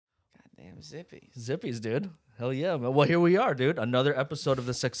Damn Zippies. Zippies, dude. Hell yeah. Well, here we are, dude. Another episode of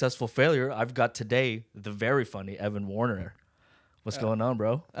The Successful Failure. I've got today the very funny Evan Warner. What's going on,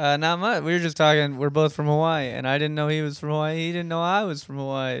 bro? Not much. We were just talking. We're both from Hawaii, and I didn't know he was from Hawaii. He didn't know I was from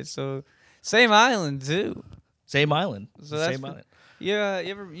Hawaii. So, same island too. Same island. So that's Same island. Yeah,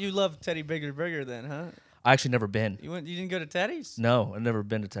 you love Teddy Bigger Burger then, huh? I actually never been. You didn't go to Teddy's? No, I've never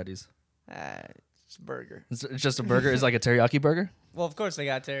been to Teddy's. It's a burger. It's just a burger. It's like a teriyaki burger? Well, of course they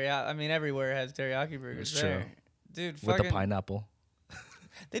got teriyaki. I mean, everywhere has teriyaki burgers. It's there. true. Dude. With Fucking, the pineapple.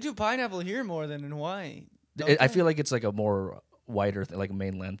 They do pineapple here more than in Hawaii. I feel like it's like a more whiter, like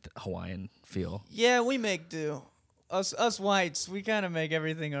mainland Hawaiian feel. Yeah, we make do. Us whites, we kind of make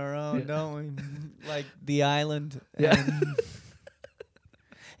everything our own, don't we? Like the island. Yeah.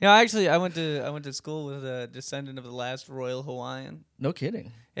 Actually, I went to school with a descendant of the last Royal Hawaiian. No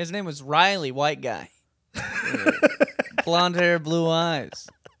kidding. His name was Riley, white guy. Blonde hair, blue eyes.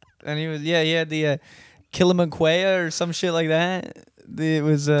 And he had the Kilamaquea or some shit like that. It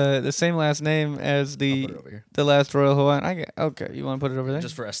was the same last name as the last Royal Hawaiian. Okay, you want to put it over there?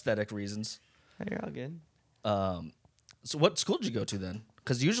 Just for aesthetic reasons. You're all good. So what school did you go to then?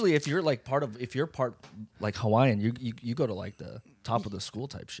 Because usually if you're part like Hawaiian, you go to like the top of the school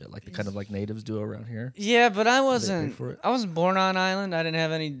type shit, like the kind of like natives do around here. Yeah, but I wasn't born on island. I didn't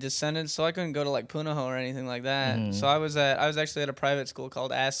have any descendants, so I couldn't go to like Punahou or anything like that. So I was actually at a private school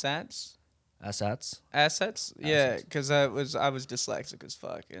called Assats. Assets? Yeah, because I was dyslexic as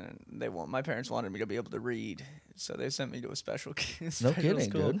fuck, and my parents wanted me to be able to read, so they sent me to a special No kidding,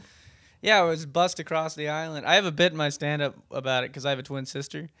 school. dude. Yeah, I was bussed across the island. I have a bit in my stand-up about it because I have a twin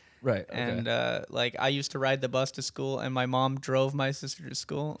sister. Right. Okay. And I used to ride the bus to school, and my mom drove my sister to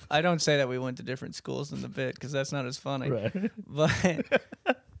school. I don't say that we went to different schools in the bit because that's not as funny. Right. But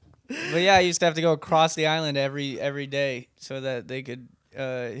yeah, I used to have to go across the island every day so that they could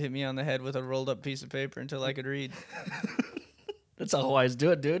hit me on the head with a rolled up piece of paper until I could read. That's how Hawaiians do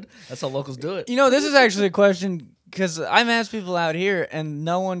it, dude. That's how locals do it. This is actually a question because I've asked people out here and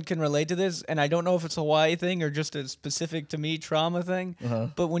no one can relate to this, and I don't know if it's a Hawaii thing or just a specific to me trauma thing. Uh-huh.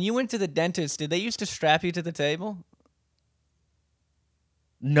 But when you went to the dentist, did they used to strap you to the table?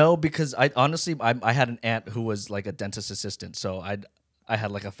 No, because I honestly had an aunt who was like a dentist assistant, so I had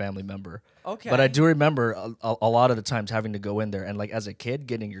like a family member. Okay. But I do remember a lot of the times having to go in there and like as a kid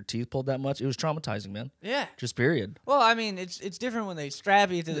getting your teeth pulled that much, it was traumatizing, man. Yeah. Just period. Well, I mean, it's different when they strap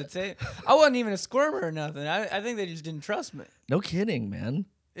you to the table. I wasn't even a squirmer or nothing. I think they just didn't trust me. No kidding, man.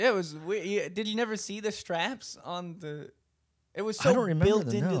 Yeah, it was weird. Did you never see the straps on the... It was so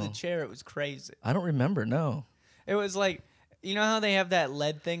built into the chair, it was crazy. I don't remember, no. It was like... You know how they have that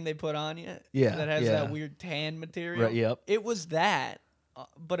lead thing they put on you? Yeah. That has that weird tan material? Right, yep. It was that.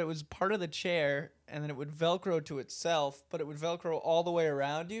 But it was part of the chair, and then it would Velcro to itself, but it would Velcro all the way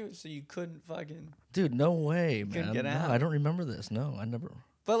around you, so you couldn't fucking... Dude, no way, man. Couldn't get out. No, I don't remember this. No, I never...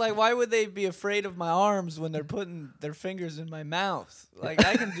 But, like, why would they be afraid of my arms when they're putting their fingers in my mouth? Like,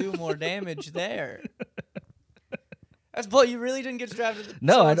 I can do more damage there. That's bull. You really didn't get strapped?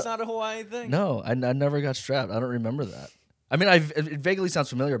 No, it's not a Hawaii thing? No, I never got strapped. I don't remember that. I mean, it vaguely sounds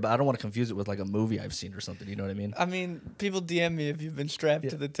familiar, but I don't want to confuse it with like a movie I've seen or something. You know what I mean? I mean, people DM me if you've been strapped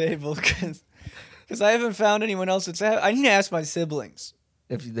to the table because I haven't found anyone else that's. I need to ask my siblings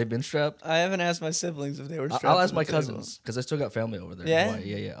if they've been strapped. I haven't asked my siblings if they were strapped. I'll ask my cousins because I still got family over there. Yeah,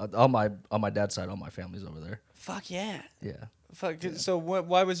 yeah. On my dad's side, all my family's over there. Fuck yeah. Yeah. Fuck. Yeah. So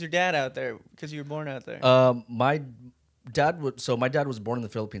why was your dad out there? Because you were born out there. My dad was born in the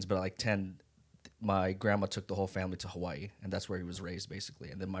Philippines, but at like 10. My grandma took the whole family to Hawaii, and that's where he was raised, basically.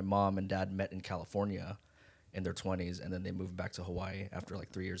 And then my mom and dad met in California in their 20s, and then they moved back to Hawaii after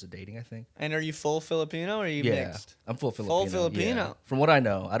like 3 years of dating, I think. And are you full Filipino or are you mixed? I'm full Filipino. Full Filipino. Yeah. From what I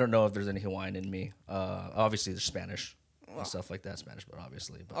know, I don't know if there's any Hawaiian in me. Obviously, there's Spanish and stuff like that. Spanish, but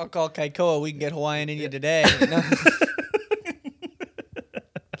obviously. But. I'll call Kaikoa. We can get Hawaiian in you today.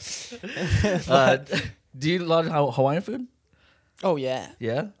 Do you love Hawaiian food? Oh, yeah.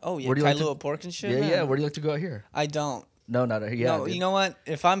 Yeah? Oh, yeah. Kailua pork and shit, Yeah. Where do you like to go out here? I don't. No, not here. Yeah. No, you know what?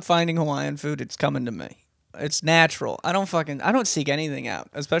 If I'm finding Hawaiian food, it's coming to me. It's natural. I don't seek anything out,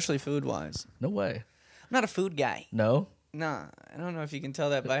 especially food-wise. No way. I'm not a food guy. No? Nah. I don't know if you can tell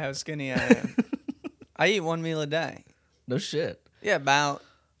that by how skinny I am. I eat one meal a day. No shit. Yeah, about.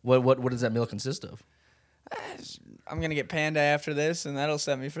 What does that meal consist of? I'm going to get panda after this, and that'll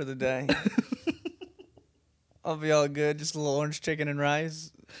set me for the day. I'll be all good. Just a little orange chicken and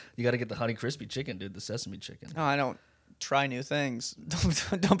rice. You got to get the honey crispy chicken, dude. The sesame chicken. No, I don't try new things.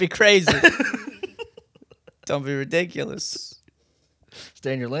 Don't be crazy. Don't be ridiculous.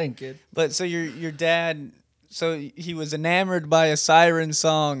 Stay in your lane, kid. But so your dad So he was enamored by a siren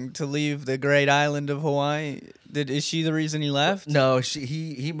song to leave the great island of Hawaii. Is she the reason he left? No,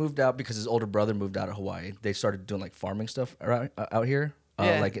 he moved out because his older brother moved out of Hawaii. They started doing like farming stuff out here.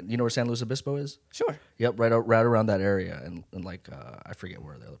 Yeah. Like you know where San Luis Obispo is? Sure. Yep, right around that area, and like I forget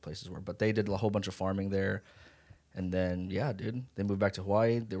where the other places were, but they did a whole bunch of farming there. And then yeah, dude, they moved back to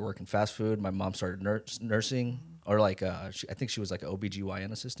Hawaii. They were working fast food. My mom started nursing, or like I think she was like an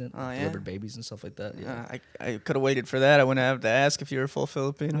OBGYN assistant, delivered babies and stuff like that. Yeah, I could have waited for that. I wouldn't have to ask if you were full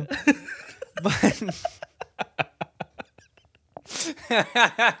Filipino. But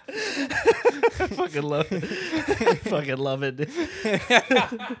fucking love it. Fucking love it.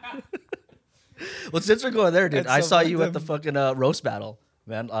 Well, since we're going there, dude, I saw you at the fucking roast battle,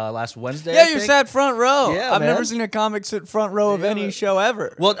 man, last Wednesday. Yeah, you sat front row. Yeah, I've never seen a comic sit front row of any show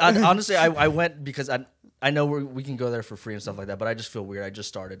ever. Well, honestly, I went because I know we can go there for free and stuff like that, but I just feel weird. I just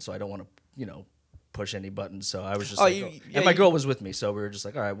started, so I don't want to, push any buttons. So I was just and my girl was with me, so we were just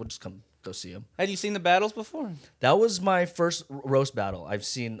like, all right, we'll just come go see him. Had you seen the battles before? That was my first roast battle. I've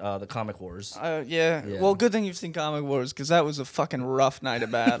seen the Comic Wars. Yeah. Well, good thing you've seen Comic Wars, because that was a fucking rough night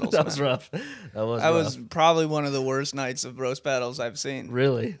of battles. That was rough. That was probably one of the worst nights of roast battles I've seen.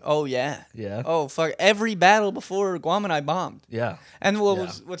 Really? Oh, yeah. Yeah. Oh, fuck. Every battle before Guam and I bombed. Yeah. And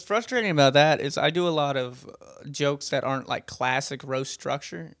what's frustrating about that is I do a lot of jokes that aren't like classic roast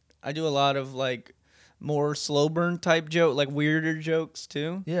structure. I do a lot of like more slow burn type joke, like weirder jokes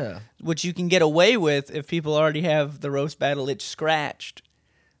too. Yeah. Which you can get away with if people already have the roast battle itch scratched.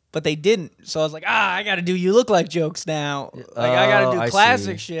 But they didn't. So I was like, I got to do you look like jokes now. Like I got to do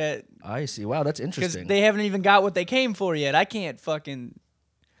classic shit. I see. Wow, that's interesting. Because they haven't even got what they came for yet. I can't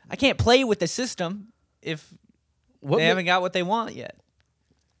play with the system if they haven't got what they want yet.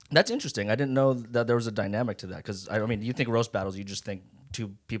 That's interesting. I didn't know that there was a dynamic to that. Because I mean, you think roast battles, you just think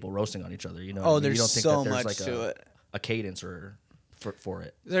two people roasting on each other. You know? Oh, there's you don't think so that there's much like to it. A cadence for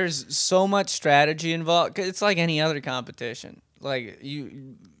it. There's so much strategy involved. 'Cause it's like any other competition. Like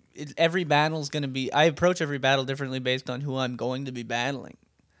every battle's gonna be. I approach every battle differently based on who I'm going to be battling.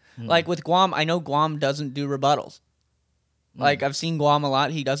 Like with Guam, I know Guam doesn't do rebuttals. Like I've seen Guam a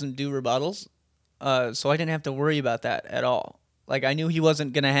lot. He doesn't do rebuttals, so I didn't have to worry about that at all. Like I knew he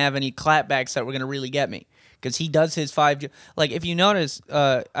wasn't gonna have any clapbacks that were gonna really get me. Because he does his 5. Like if you notice,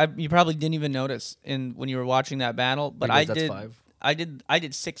 you probably didn't even notice when you were watching that battle, but because that's 5. I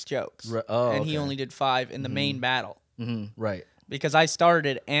did 6 jokes, and he only did 5 in the main battle. Mm-hmm. Right. Because I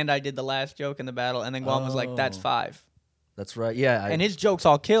started and I did the last joke in the battle, and then Guam was like, "That's 5." That's right. Yeah. And his jokes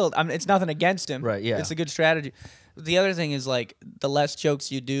all killed. I mean, it's nothing against him. Right. Yeah. It's a good strategy. The other thing is like the less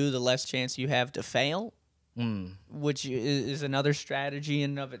jokes you do, the less chance you have to fail, which is another strategy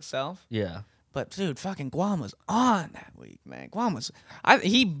in and of itself. Yeah. But dude, fucking Guam was on that week, man.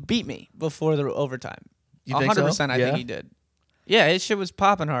 He beat me before the overtime. You think 100%. so? I think he did. Yeah, his shit was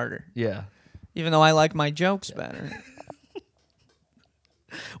popping harder. Yeah. Even though I like my jokes better.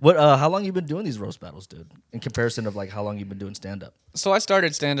 What? How long you been doing these roast battles, dude? In comparison of like how long you've been doing stand up? So I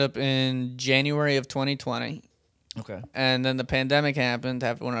started stand up in January of 2020. Okay. And then the pandemic happened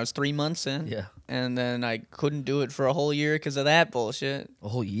when I was 3 months in. Yeah. And then I couldn't do it for a whole year because of that bullshit. A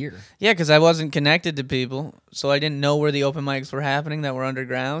whole year? Yeah, because I wasn't connected to people. So I didn't know where the open mics were happening that were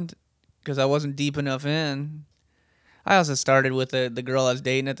underground because I wasn't deep enough in. I also started with the girl I was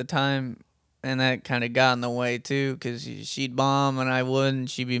dating at the time, and that kind of got in the way too because she'd bomb and I wouldn't.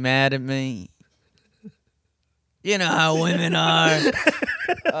 She'd be mad at me. You know how women are.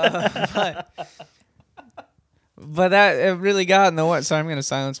 But that it really got in the way. Sorry, I'm going to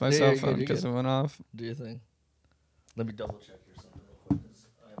silence my cell phone because it went off. Do your thing. Let me double check here something real quick because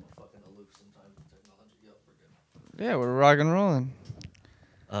I am fucking aloof sometimes with technology. Yep, we're good. Yeah, we're rock and rolling.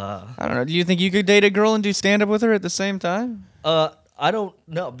 I don't know. Do you think you could date a girl and do stand up with her at the same time? I don't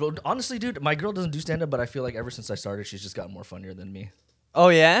know. But honestly, dude, my girl doesn't do stand up, but I feel like ever since I started, she's just gotten more funnier than me. Oh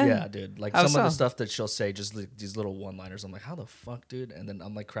yeah? Yeah, dude. Like some of the stuff that she'll say, just like these little one-liners. I'm like, how the fuck, dude? And then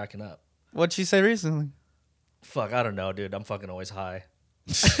I'm like cracking up. What'd she say recently? Fuck, I don't know, dude. I'm fucking always high.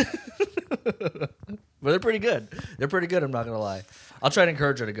 But they're pretty good. They're pretty good. I'm not gonna lie. I'll try to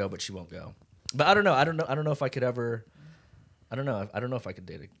encourage her to go, but she won't go. But I don't know. I don't know if I could ever. I don't know. I don't know if I could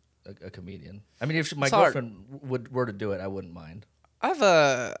date a comedian. I mean, if my girlfriend were to do it, I wouldn't mind.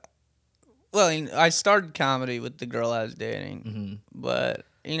 I started comedy with the girl I was dating, but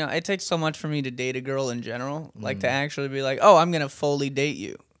it takes so much for me to date a girl in general, like to actually be like, oh, I'm gonna fully date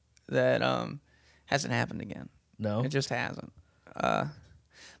you. That hasn't happened again. No, it just hasn't.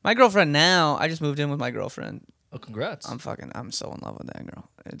 My girlfriend now, I just moved in with my girlfriend. Oh, congrats! I'm so in love with that girl.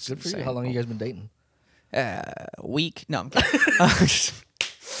 It's good for insane. you. How long have you guys been dating? A week. No, I'm kidding.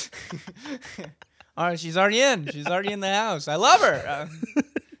 All right, she's already in. She's already in the house. I love her.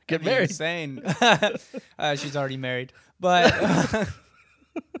 Get married. Insane. She's already married, but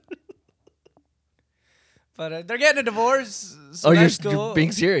they're getting a divorce. So that's cool. You're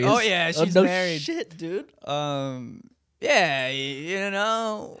being serious? Oh yeah, she's no married. Shit, dude. Yeah, you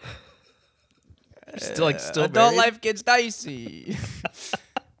know. Still adult married? life gets dicey.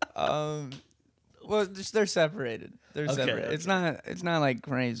 Well, they're separated. They're separated. Okay. It's not like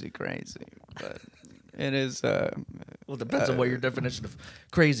crazy, but it is. Well, it depends on what your definition of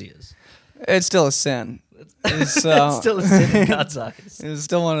crazy is. It's still a sin. It's still a sin in God's eyes. It's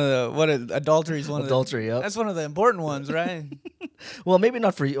still one of the adultery is one adultery. Yep. That's one of the important ones, right? Well, maybe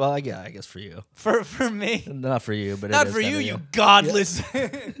not for you. Well, yeah, I guess for you. For me, not for you, but not it is for you, you godless.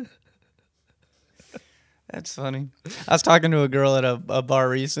 That's funny. I was talking to a girl at a bar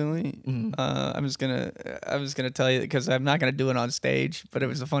recently. Mm-hmm. I was gonna tell you because I'm not gonna do it on stage, but it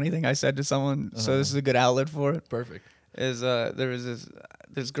was a funny thing I said to someone. So this is a good outlet for it. Perfect. There was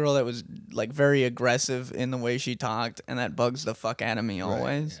this girl that was like very aggressive in the way she talked, and that bugs the fuck out of me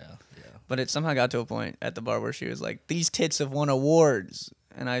always. Right. Yeah. But it somehow got to a point at the bar where she was like, "These tits have won awards,"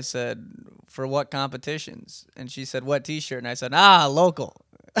 and I said, "For what competitions?" And she said, "What T-shirt?" And I said, local."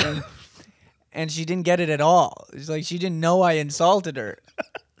 And she didn't get it at all. It's like she didn't know I insulted her.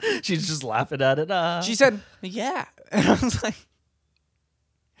 She's just laughing at it. She said, "Yeah," and I was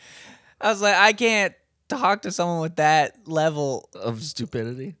like, I can't talk to someone with that level of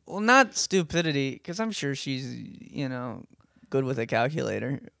stupidity. Well, not stupidity, because I'm sure she's good with a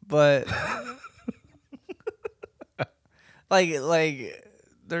calculator, but like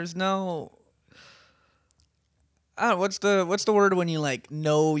there's no. I don't know, what's the word when you like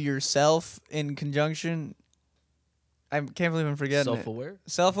know yourself in conjunction? I can't believe I'm forgetting Self-aware?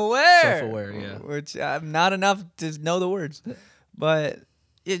 Self-aware, yeah. Which I'm not enough to know the words, but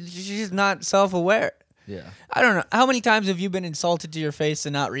she's not self-aware. Yeah. I don't know. How many times have you been insulted to your face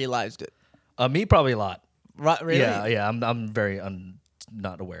and not realized it? Me, probably a lot. Really? Yeah. I'm very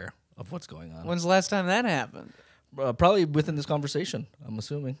not aware of what's going on. When's the last time that happened? Probably within this conversation, I'm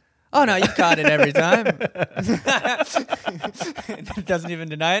assuming. Oh, no, you've caught it every time. Doesn't even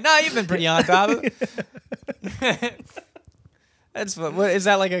deny it. No, you've been pretty on top of it. That's what is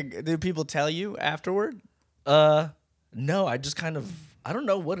that like do people tell you afterward? No, I just kind of, I don't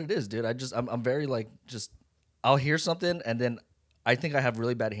know what it is, dude. I'm very like, I'll hear something and then I think I have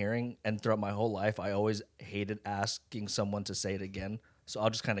really bad hearing. And throughout my whole life, I always hated asking someone to say it again. So I'll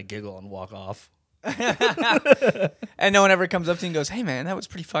just kind of giggle and walk off. And no one ever comes up to you and goes, "Hey man, that was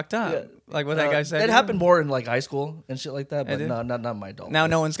pretty fucked up." Yeah. Like what that guy said. It happened more in like high school and shit like that, but not my adult. Now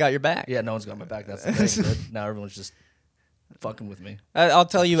no one's got your back. Yeah, no one's got my back. That's the thing. Dude. Now everyone's just fucking with me. I'll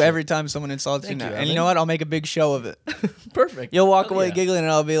tell you every time someone insults you now. And you know what? I'll make a big show of it. Perfect. You'll walk away giggling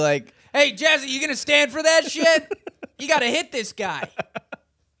and I'll be like, "Hey Jazzy, you gonna stand for that shit? You gotta hit this guy."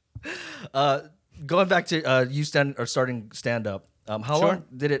 Going back to you starting stand up. How long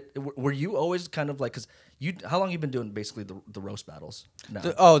did it? Were you always kind of like how long you been doing basically the roast battles? Now?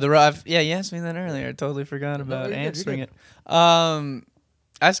 Yeah, you asked me that earlier. I totally forgot about answering it.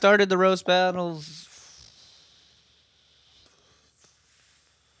 I started the roast battles.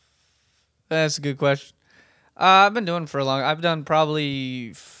 That's a good question. I've been doing it for a long. I've done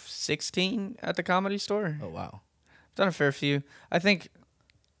probably 16 at the Comedy Store. Oh wow, I've done a fair few. I think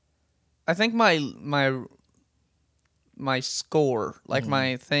my score, like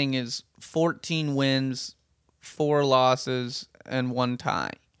my thing is 14 wins, 4 losses, and 1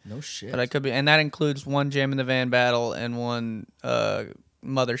 tie. No shit. But I could be, and that includes 1 Jam in the Van battle and 1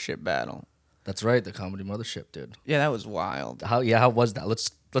 Mothership battle. That's right, the Comedy Mothership, dude. Yeah, that was wild. How was that? Let's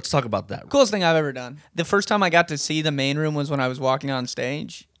talk about that. Coolest thing I've ever done. The first time I got to see the main room was when I was walking on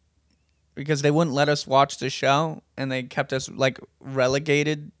stage, because they wouldn't let us watch the show, and they kept us like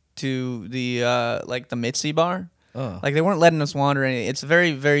relegated to the like the Mitzi bar. Like they weren't letting us wander any. It's a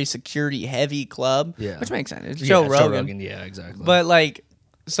very, very security heavy club, which makes sense. It's Joe Rogan. Yeah, exactly. But like,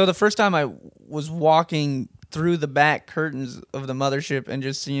 so the first time I was walking through the back curtains of the Mothership and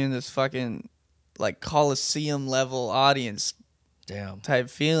just seeing this fucking like Coliseum level audience, type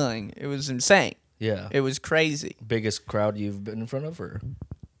feeling, it was insane. Yeah, it was crazy. Biggest crowd you've been in front of, or?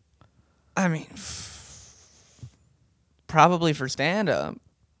 I mean, probably for stand up.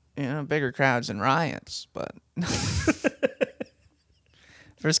 Bigger crowds than riots, but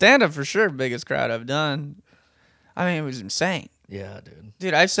for stand-up, for sure, biggest crowd I've done. I mean, it was insane. Yeah, dude.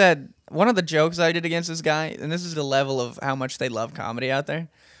 Dude, I said, one of the jokes I did against this guy, and this is the level of how much they love comedy out there.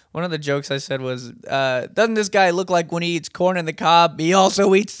 One of the jokes I said was, doesn't this guy look like when he eats corn in the cob, he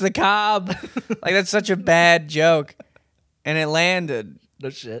also eats the cob? Like, that's such a bad joke. And it landed. No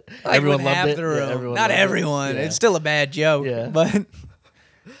shit. Like Everyone with half loved it. the room. Yeah, everyone Not loved it. everyone. Yeah. It's still a bad joke. Yeah. But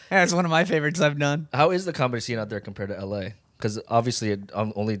that's one of my favorites I've done. How is the comedy scene out there compared to LA? Because obviously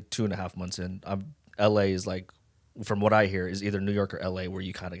I'm only 2.5 months in. LA is like, from what I hear, is either New York or LA, where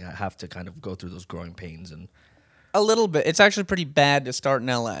you kind of have to kind of go through those growing pains. And A little bit. It's actually pretty bad to start in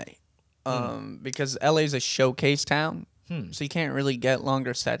LA. Because LA is a showcase town. So you can't really get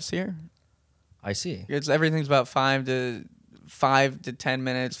longer sets here. I see. Everything's about 5 to 10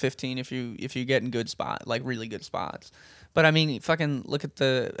 minutes, 15 if you get in good spot, like really good spots. But I mean, fucking look at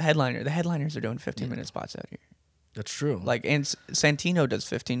the headliner. The headliners are doing 15-minute spots out here. That's true. Like, and Santino does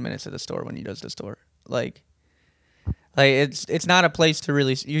 15 minutes at the store when he does the store. Like it's not a place to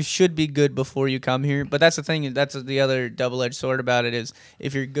really. You should be good before you come here. But that's the thing. That's the other double-edged sword about it is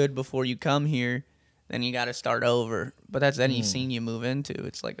if you're good before you come here, then you got to start over. But that's any scene you move into.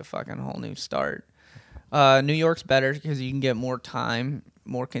 It's like a fucking whole new start. New York's better because you can get more time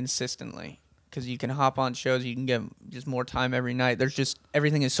more consistently. Because you can hop on shows, you can get just more time every night. There's just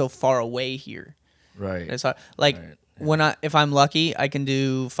everything is so far away here. Right. It's hard. Like if I'm lucky, I can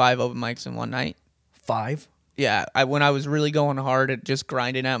do 5 open mics in one night. 5? Yeah, when I was really going hard at just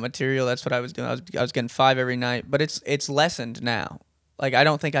grinding out material, that's what I was doing. I was getting 5 every night, but it's lessened now. Like I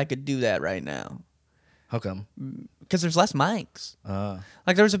don't think I could do that right now. How come? Because there's less mics.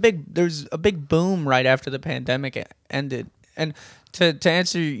 Like there's a big boom right after the pandemic ended. And to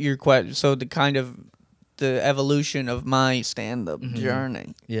answer your question, so the evolution of my stand-up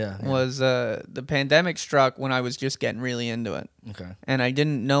journey was the pandemic struck when I was just getting really into it. Okay. And I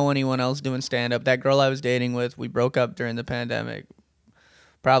didn't know anyone else doing stand-up. That girl I was dating with, we broke up during the pandemic.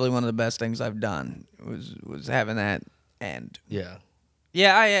 Probably one of the best things I've done was having that end. Yeah.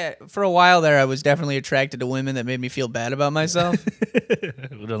 Yeah, for a while there, I was definitely attracted to women that made me feel bad about myself.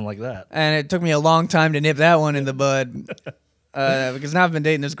 Who doesn't like that? And it took me a long time to nip that one in the bud. Because now I've been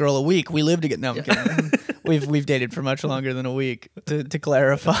dating this girl a week. We live together. No, I'm kidding. We've dated for much longer than a week. To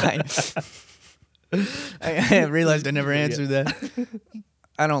clarify, I realized I never answered that.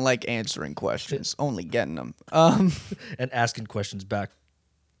 I don't like answering questions, only getting them. And asking questions back.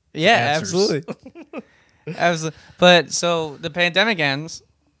 Yeah, Answers. absolutely. But so the pandemic ends.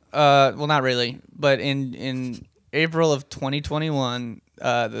 Well, not really, but in April of 2021,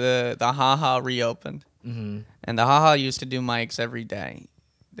 the HaHa reopened. Mm-hmm. And the HaHa used to do mics every day.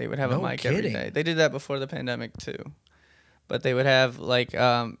 They would have a mic every day. They did that before the pandemic too. But they would have like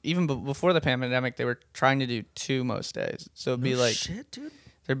even before the pandemic, they were trying to do 2 most days. So it'd be like shit, dude.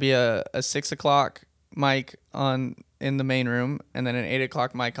 There'd be a 6 o'clock mic in the main room, and then an 8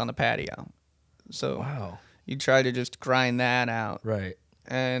 o'clock mic on the patio. So wow, you try to just grind that out, right?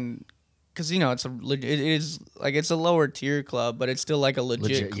 And because it is like it's a lower tier club, but it's still like a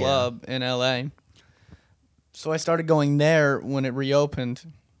legit club in LA. So I started going there when it reopened,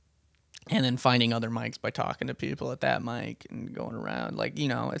 and then finding other mics by talking to people at that mic and going around. Like,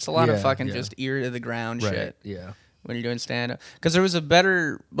 it's a lot of fucking just ear to the ground shit. Yeah. When you're doing stand-up. Because there was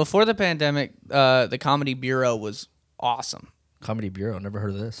before the pandemic, the Comedy Bureau was awesome. Comedy Bureau, never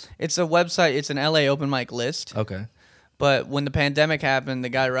heard of this. It's a website. It's an LA open mic list. Okay. But when the pandemic happened, the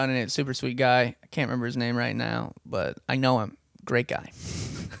guy running it, super sweet guy. I can't remember his name right now, but I know him. Great guy.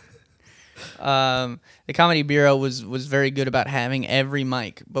 The Comedy Bureau was very good about having every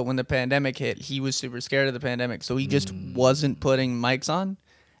mic, but when the pandemic hit, he was super scared of the pandemic, so he just wasn't putting mics on,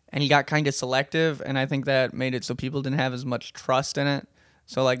 and he got kind of selective, and I think that made it so people didn't have as much trust in it.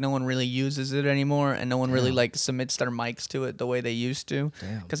 So like no one really uses it anymore, and no one really like submits their mics to it the way they used to.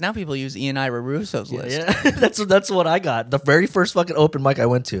 Because now people use Ian Ira Russo's list. Yeah, that's what I got. The very first fucking open mic I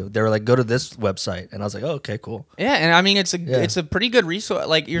went to, they were like, "Go to this website," and I was like, "Oh, okay, cool." Yeah, and I mean it's a pretty good resource.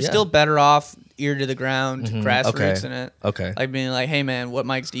 Like you're still better off ear to the ground, grassroots in it. Okay. Like being like, "Hey man, what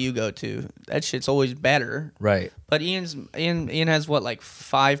mics do you go to?" That shit's always better. Right. But Ian has what, like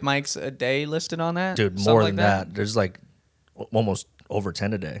 5 mics a day listed on that? Dude, more than that. There's like almost over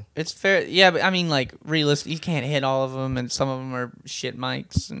 10 a day. It's fair. Yeah, but I mean, like, realistic, you can't hit all of them, and some of them are shit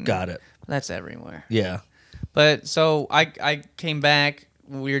mics. And got it. That's everywhere. Yeah. But so I came back.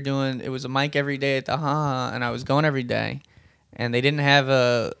 It was a mic every day at the HaHa, and I was going every day. And they didn't have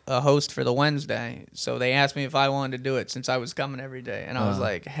a host for the Wednesday, so they asked me if I wanted to do it since I was coming every day. And I was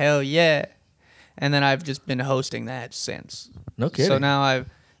like, hell yeah. And then I've just been hosting that since. No kidding. So now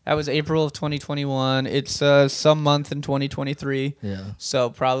that was April of 2021. It's some month in 2023. Yeah.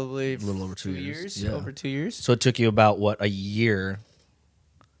 So probably a little over 2 years. Yeah. Over 2 years. So it took you about, a year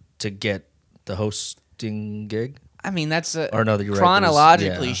to get the hosting gig? I mean, that's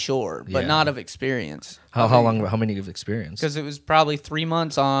chronologically sure, but not of experience. How many of experience? Because it was probably 3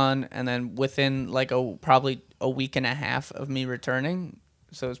 months on, and then within like probably a week and a half of me returning,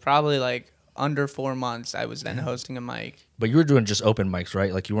 So it was probably like under 4 months I was then hosting a mic. But you were doing just open mics,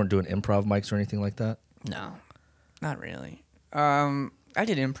 right? Like you weren't doing improv mics or anything like that? No, not really. I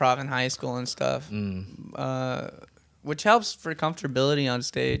did improv in high school and stuff, which helps for comfortability on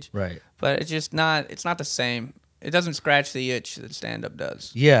stage. Right. But it's not the same. It doesn't scratch the itch that stand-up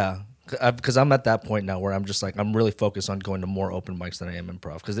does. Yeah. Because I'm at that point now where I'm just like, I'm really focused on going to more open mics than I am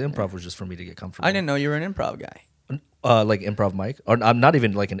improv. Because the improv was just for me to get comfortable. I didn't know you were an improv guy. Like improv mic? Or I'm not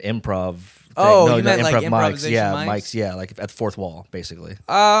even like an improv thing. Oh, no, you meant like mics. improvisation Yeah, mics? Yeah, like at the fourth wall, basically.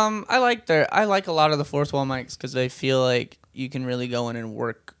 I like a lot of the fourth wall mics because they feel like you can really go in and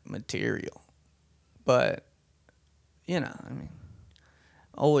work material. But, I mean,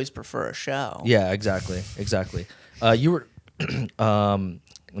 always prefer a show. Yeah, exactly. You were,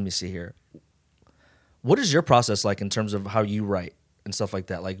 let me see here. What is your process like in terms of how you write and stuff like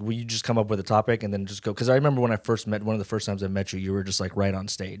that? Like, will you just come up with a topic and then just go? Because I remember when I first met, one of the first times I met you, you were just like right on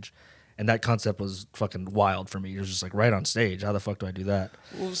stage. And that concept was fucking wild for me. It was just like right on stage. How the fuck do I do that?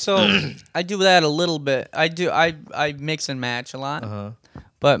 Well, so I do that a little bit. I mix and match a lot. Uh-huh.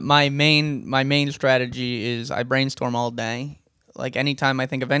 But my main strategy is I brainstorm all day. Like anytime I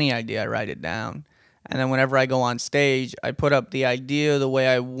think of any idea, I write it down. And then whenever I go on stage, I put up the idea the way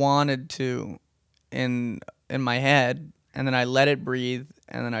I wanted to in my head, and then I let it breathe,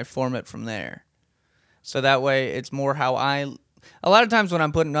 and then I form it from there. So that way it's more how a lot of times when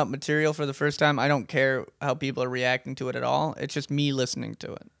I'm putting up material for the first time, I don't care how people are reacting to it at all. It's just me listening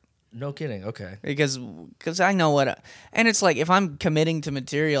to it. No kidding. Okay. Because I know and it's like if I'm committing to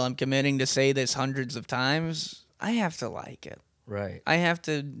material, I'm committing to say this hundreds of times. I have to like it. Right. I have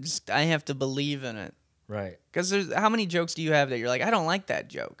to believe in it. Right. Because how many jokes do you have that you're like, I don't like that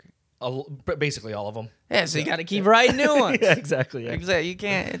joke? Basically all of them. Yeah, so you got to keep writing new ones. Yeah, exactly. Yeah. Exactly. You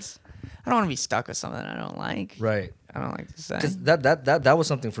can't. I don't want to be stuck with something I don't like. Right. I don't like to say. 'Cause that was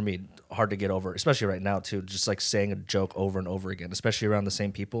something for me hard to get over, especially right now too. Just like saying a joke over and over again, especially around the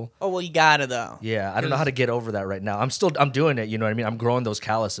same people. Oh well, you gotta though. Yeah, I don't know how to get over that right now. I'm doing it. You know what I mean? I'm growing those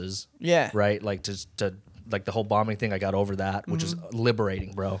calluses. Yeah. Right. Like to like the whole bombing thing. I got over that, which is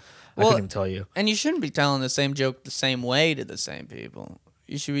liberating, bro. I Well, couldn't even tell you. And you shouldn't be telling the same joke the same way to the same people.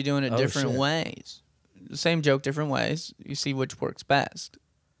 You should be doing it different shit. ways. The same joke, different ways. You see which works best.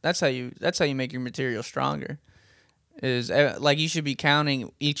 That's how you make your material stronger. Is like you should be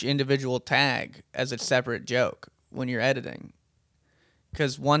counting each individual tag as a separate joke when you're editing.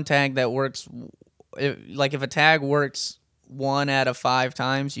 Because one tag that works, if a tag works 1 out of 5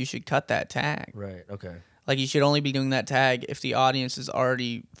 times, you should cut that tag. Right. Okay. Like you should only be doing that tag if the audience is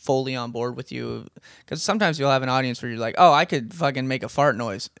already fully on board with you. Because sometimes you'll have an audience where you're like, oh, I could fucking make a fart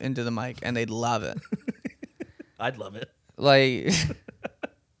noise into the mic, and they'd love it. I'd love it. Like,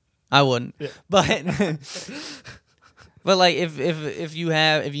 I wouldn't, Yeah. but like if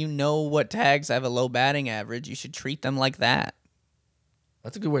you know what tags have a low batting average, you should treat them like that.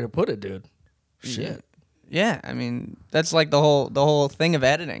 That's a good way to put it, dude. Shit. Yeah, I mean that's like the whole thing of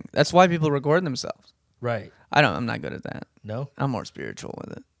editing. That's why people record themselves. Right. I'm not good at that. No. I'm more spiritual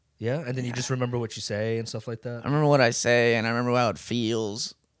with it. Yeah, and then you just remember what you say and stuff like that. I remember what I say, and I remember how it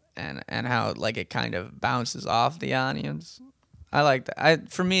feels, and how like it kind of bounces off the audience. I like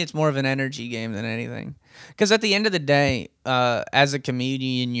that. For me, it's more of an energy game than anything. Because at the end of the day, as a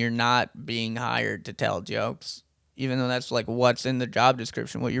comedian, you're not being hired to tell jokes, even though that's like what's in the job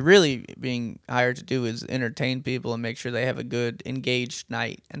description. What you're really being hired to do is entertain people and make sure they have a good, engaged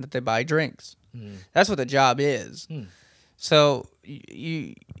night and that they buy drinks. That's what the job is. So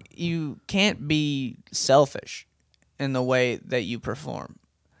you can't be selfish in the way that you perform.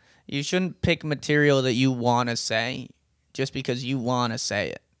 You shouldn't pick material that you want to say just because you want to say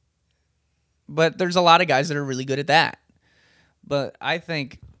it. But there's a lot of guys that are really good at that. But I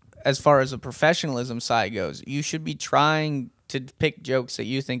think as far as the professionalism side goes, you should be trying to pick jokes that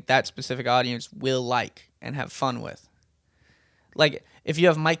you think that specific audience will like and have fun with. Like, if you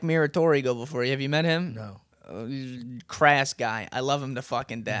have Mike Muratori go before you, have you met him? No. Crass guy. I love him to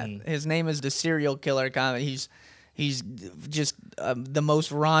fucking death. His name is the Serial Killer Comedy. He's just the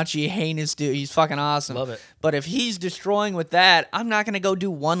most raunchy, heinous dude. He's fucking awesome. Love it. But if he's destroying with that, I'm not going to go do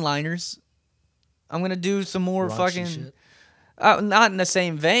one-liners. I'm going to do some more Raunchy fucking... shit. Not in the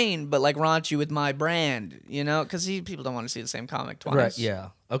same vein, but like raunchy with my brand, you know? Because people don't want to see the same comic twice. Right, yeah.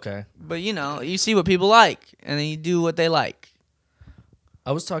 Okay. But, you see what people like, and then you do what they like.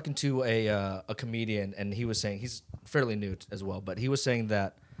 I was talking to a comedian, and he was saying, he's fairly new as well, but he was saying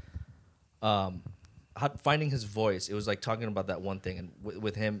that finding his voice, it was like talking about that one thing, and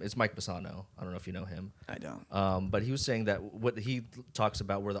with him, it's Mike Bassano. I don't know if you know him. I don't. But he was saying that what he talks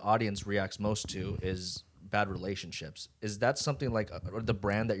about where the audience reacts most to is bad relationships. Is that something like the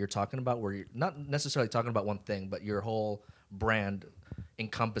brand that you're talking about, where you're not necessarily talking about one thing, but your whole brand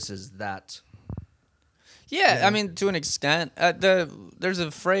encompasses that? Yeah, know? I mean, to an extent, there's a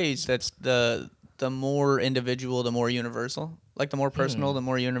phrase that's the more individual, the more universal. Like the more personal, the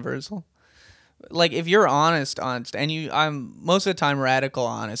more universal. Like if you're honest, and I'm most of the time radical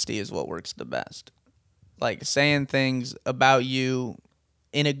honesty is what works the best. Like saying things about you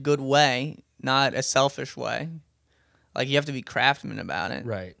in a good way, not a selfish way. Like you have to be craftsman about it.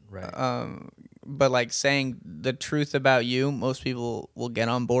 Right. But like saying the truth about you, most people will get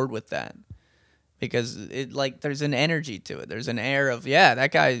on board with that. Because it like there's an energy to it. There's an air of, yeah,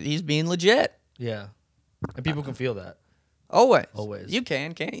 that guy, he's being legit. Yeah, and people can feel that. Always. You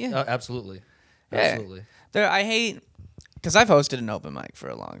can't you? Absolutely. Yeah. Absolutely. I hate, because I've hosted an open mic for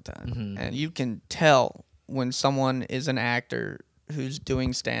a long time, and you can tell when someone is an actor who's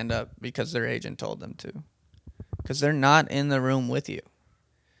doing stand-up because their agent told them to. Because they're not in the room with you.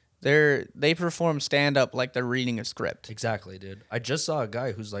 They perform stand-up like they're reading a script. Exactly, dude. I just saw a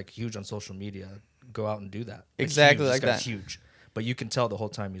guy who's like huge on social media go out and do that. Exactly huge. like This guy's that. Huge. But you can tell the whole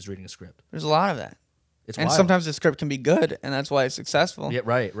time he's reading a script. There's a lot of that. It's and wild. sometimes the script can be good, and that's why it's successful. Yeah,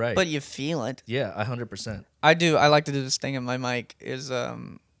 right. But you feel it. Yeah, 100%. I like to do this thing in my mic is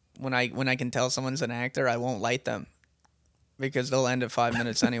when I can tell someone's an actor, I won't light them because they'll end at 5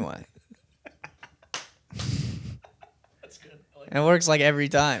 minutes anyway. That's good. And it works like every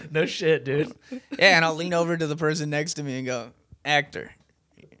time. No shit, dude. Yeah, and I'll lean over to the person next to me and go, actor.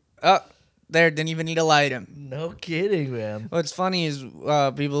 Oh, there, didn't even need to light him. No kidding, man. What's funny is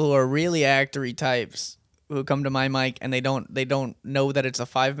people who are really actory types who come to my mic and they don't know that it's a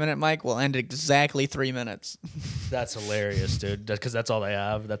 5-minute mic will end exactly 3 minutes. That's hilarious, dude. Because that's all they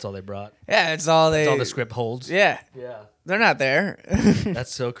have. That's all they brought. Yeah, it's all That's all the script holds. Yeah, Yeah. they're not there.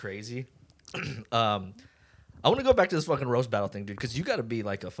 That's so crazy. I want to go back to this fucking roast battle thing, dude, because you got to be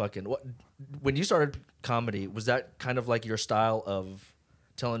like a fucking... When you started comedy, was that kind of like your style of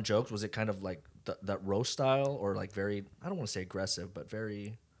telling jokes? Was it kind of like that roast style, or like very, I don't want to say aggressive, but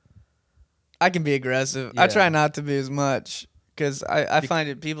very... I can be aggressive. Yeah. I try not to be as much because I find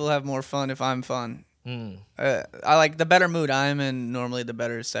it people have more fun if I'm fun. I like the better mood I'm in, normally the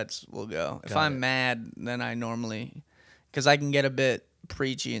better sets will go. If I'm mad, then I normally... Because I can get a bit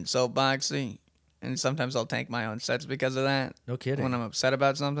preachy and soapboxy, and sometimes I'll tank my own sets because of that. No kidding. When I'm upset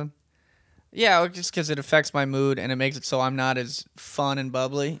about something. Yeah, just because it affects my mood and it makes it so I'm not as fun and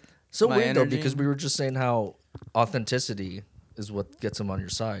bubbly. So my weird, though, energy. because we were just saying how authenticity is what gets them on your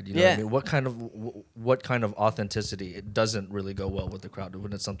side. You know Yeah. what I mean? What kind of authenticity? It doesn't really go well with the crowd.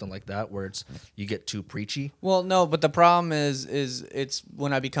 Wouldn't it something like that where you get too preachy? Well, no, but the problem is it's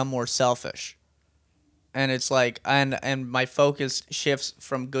when I become more selfish. And it's like, and my focus shifts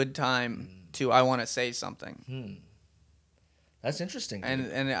from good time to I want to say something. That's interesting.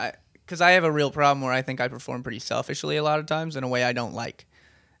 And I, because I have a real problem where I think I perform pretty selfishly a lot of times in a way I don't like.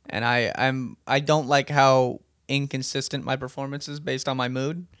 And I don't like how inconsistent my performance is based on my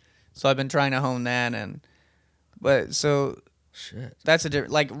mood. So I've been trying to hone that Shit. that's a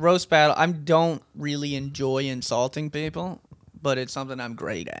different, like roast battle. I don't really enjoy insulting people, but it's something I'm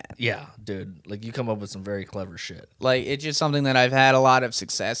great at. Yeah, dude. Like, you come up with some very clever shit. Like, it's just something that I've had a lot of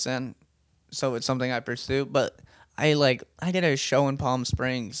success in. So it's something I pursue. But I did a show in Palm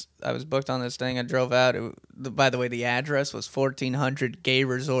Springs. I was booked on this thing. I drove out. By the way, the address was 1400 Gay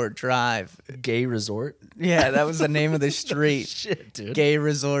Resort Drive. Gay Resort? Yeah, that was the name of the street. Shit, dude. Gay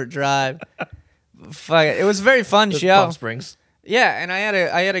Resort Drive. Fuck it. It was a very fun show. Palm Springs. Yeah, and I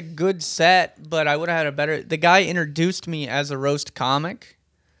had a good set, but I would have had a better... The guy introduced me as a roast comic,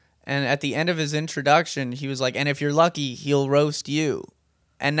 and at the end of his introduction, he was like, and if you're lucky, he'll roast you.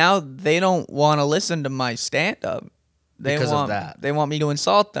 And now they don't want to listen to my stand-up. Because of that. They want me to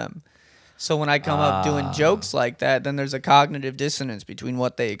insult them. So when I come up doing jokes like that, then there's a cognitive dissonance between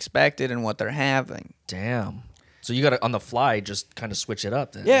what they expected and what they're having. Damn. So you got to, on the fly, just kind of switch it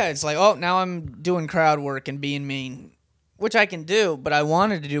up then. Yeah, it's like, oh, now I'm doing crowd work and being mean. Which I can do, but I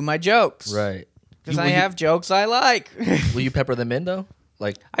wanted to do my jokes. Right. Because I have jokes I like. Will you pepper them in, though?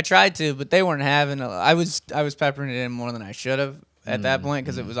 Like, I tried to, but they weren't having it. I was peppering it in more than I should have at that point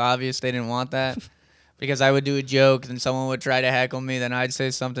because it was obvious they didn't want that. Because I would do a joke, then someone would try to heckle me, then I'd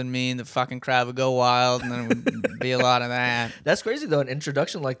say something mean, the fucking crowd would go wild, and then it would be a lot of that. that's crazy, though. An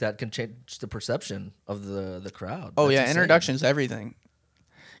introduction like that can change the perception of the crowd. Oh, That's yeah, insane. introduction's everything.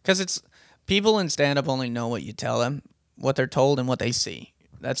 Because it's people in stand-up only know what you tell them, what they're told, and what they see.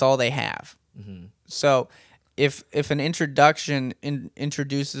 That's all they have. Mm-hmm. So if an introduction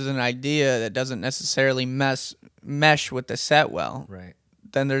introduces an idea that doesn't necessarily mesh with the set well, Right.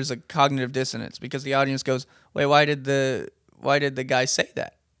 then there's a cognitive dissonance because the audience goes, wait, why did the guy say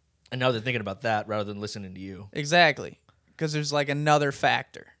that? And now they're thinking about that rather than listening to you. Exactly. Because there's like another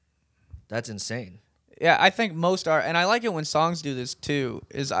factor. That's insane. Yeah, I think most art, and I like it when songs do this too,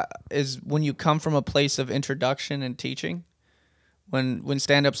 is when you come from a place of introduction and teaching. When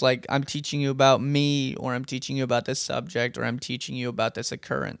stand-up's like, I'm teaching you about me, or I'm teaching you about this subject, or I'm teaching you about this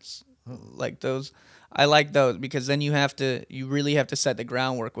occurrence. Like those, I like those because then you really have to set the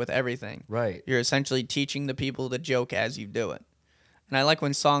groundwork with everything. Right. You're essentially teaching the people the joke as you do it. And I like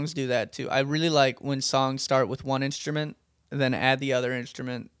when songs do that too. I really like when songs start with one instrument, then add the other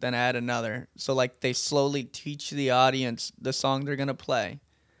instrument, then add another. So like they slowly teach the audience the song they're gonna play,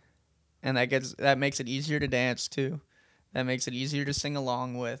 and that makes it easier to dance to. That makes it easier to sing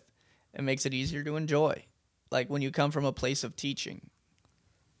along with. It makes it easier to enjoy. Like when you come from a place of teaching.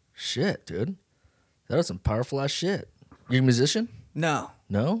 Shit, dude. That was some powerful ass shit. You a musician? No.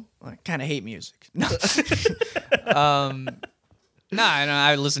 No? I kind of hate music. No.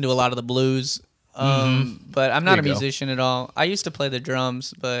 I listen to a lot of the blues. But I'm not a musician at all. I used to play the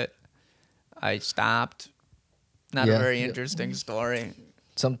drums, but I stopped. Not a very interesting story.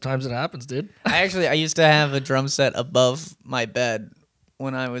 Sometimes it happens, dude. I used to have a drum set above my bed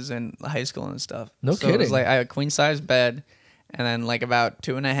when I was in high school and stuff. No kidding. It was like I had a queen size bed, and then like about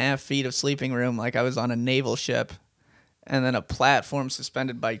 2.5 feet of sleeping room, like I was on a naval ship, and then a platform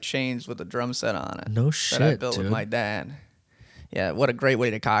suspended by chains with a drum set on it. No shit, that I built dude. with my dad. Yeah, what a great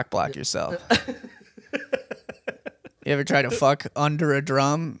way to cock block yourself. You ever try to fuck under a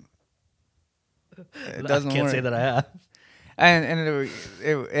drum? It doesn't work. I can't say that I have. And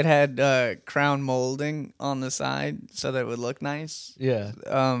it had crown molding on the side so that it would look nice. Yeah.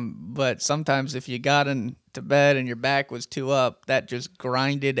 But sometimes if you got into bed and your back was too up, that just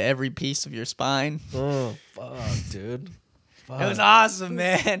grinded every piece of your spine. Oh, fuck, dude. Fuck. It was awesome,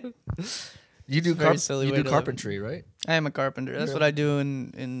 man. You do carpentry, right? I am a carpenter. That's what I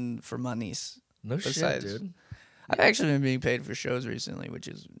do for monies. No shit, dude. I've actually been being paid for shows recently, which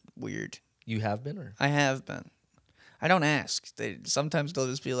is weird. You have been, or? I have been. I don't ask. Sometimes they'll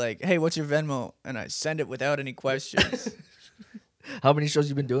just be like, "Hey, what's your Venmo?" And I send it without any questions. How many shows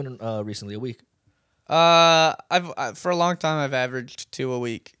you been doing recently? A week? I've for a long time I've averaged 2 a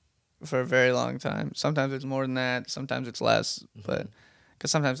week, for a very long time. Sometimes it's more than that. Sometimes it's less. But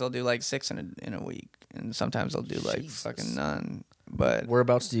because sometimes they'll do like 6 in a week, and sometimes they'll do like fucking none. But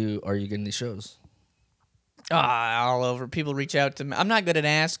whereabouts are you getting these shows? All over. People reach out to me. I'm not good at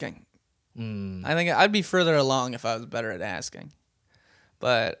asking. I think I'd be further along if I was better at asking.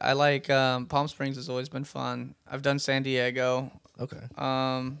 But I like Palm Springs has always been fun. I've done San Diego. Okay.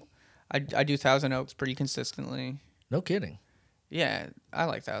 I do Thousand Oaks pretty consistently. No kidding. Yeah, I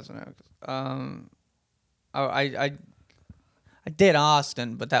like Thousand Oaks. I did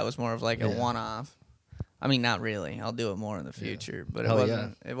Austin, but that was more of like a one-off. I mean, not really. I'll do it more in the future, but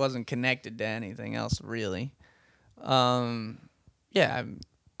it wasn't connected to anything else really.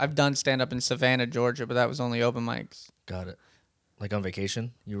 I've done stand-up in Savannah, Georgia, but that was only open mics. Got it. Like on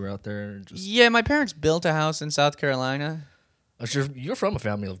vacation? You were out there? Just... Yeah, my parents built a house in South Carolina. Oh, sure. You're from a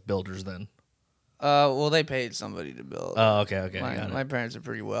family of builders then? Well, they paid somebody to build. Oh, okay. My parents are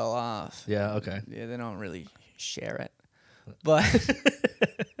pretty well off. Yeah, okay. Yeah, they don't really share it. But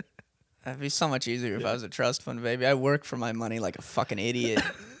it'd be so much easier if I was a trust fund baby. I work for my money like a fucking idiot.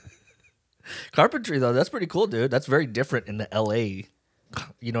 Carpentry, though, that's pretty cool, dude. That's very different in the L.A.,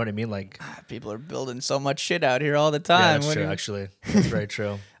 you know what I mean? Like people are building so much shit out here all the time. Yeah, that's true. Actually, that's very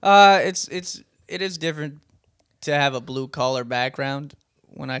true. It is different to have a blue collar background.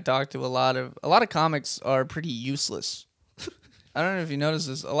 When I talk to a lot of comics are pretty useless. I don't know if you notice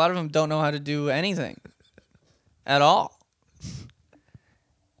this. A lot of them don't know how to do anything at all.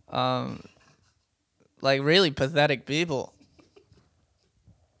 Like really pathetic people.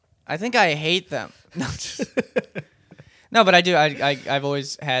 I think I hate them. No, but I do. I've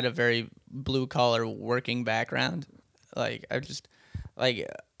always had a very blue collar working background. Like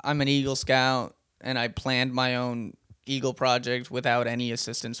I'm an Eagle Scout, and I planned my own Eagle project without any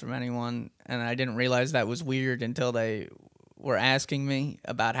assistance from anyone. And I didn't realize that was weird until they were asking me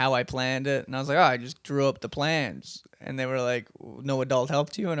about how I planned it, and I was like, "Oh, I just drew up the plans." And they were like, "No adult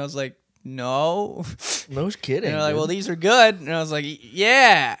helped you?" And I was like, "No." No kidding. And they're like, "Well, these are good." And I was like,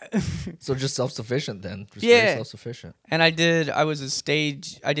 "Yeah." So just self-sufficient then. Just very self-sufficient. And I did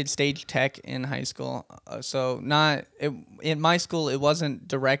stage tech in high school. In my school, it wasn't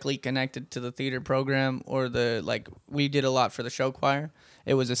directly connected to the theater program or we did a lot for the show choir.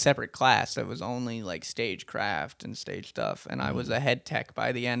 It was a separate class that was only like stagecraft and stage stuff. And I was a head tech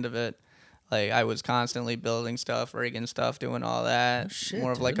by the end of it. Like I was constantly building stuff, rigging stuff, doing all that. Oh, shit,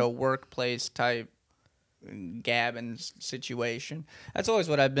 More of dude. like a workplace type gabbing situation. That's always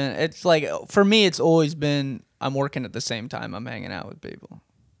what I've been. It's like for me, it's always been I'm working at the same time I'm hanging out with people.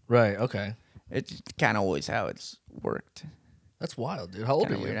 Right. Okay. It's kind of always how it's worked. That's wild, dude. How old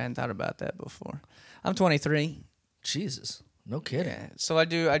Kind are of you? weird. I hadn't thought about that before. I'm 23. Jesus. No kidding. Yeah. So I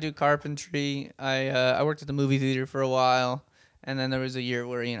do carpentry. I worked at the movie theater for a while, and then there was a year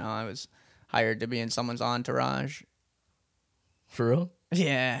where I was hired to be in someone's entourage. For real?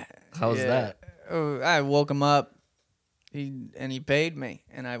 Yeah. How was that? Oh, I woke him up, he paid me,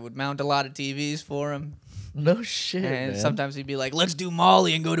 and I would mount a lot of TVs for him. No shit, And man. sometimes he'd be like, "Let's do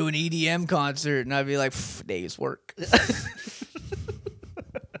Molly and go to an EDM concert," and I'd be like, "Days work."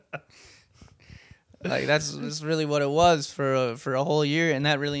 Like that's really what it was for a whole year, and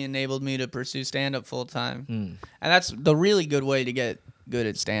that really enabled me to pursue stand up full time. And that's the really good way to get good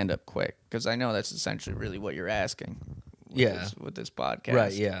at stand up quick, because I know that's essentially really what you're asking. With this podcast,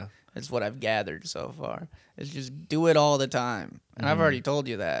 Right? Yeah. It's what I've gathered so far. It's just do it all the time, and I've already told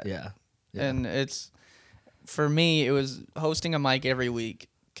you that. Yeah. And it's for me, it was hosting a mic every week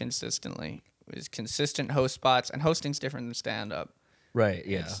consistently. It was consistent host spots, and hosting's different than stand up. Right.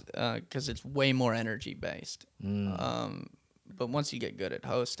 Yeah. Because it's way more energy based. But once you get good at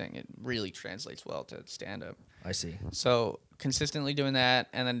hosting, it really translates well to stand up. I see. So consistently doing that,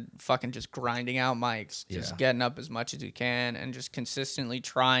 and then fucking just grinding out mics, just getting up as much as you can, and just consistently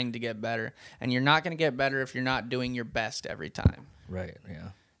trying to get better. And you're not going to get better if you're not doing your best every time. Right. Yeah.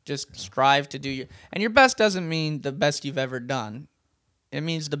 Just strive to do and your best doesn't mean the best you've ever done. It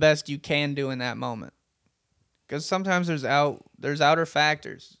means the best you can do in that moment. Because sometimes there's outer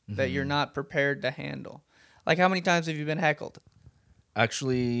factors that you're not prepared to handle. Like, how many times have you been heckled?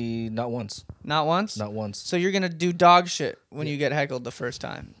 Actually, not once. Not once? Not once. So you're going to do dog shit when you get heckled the first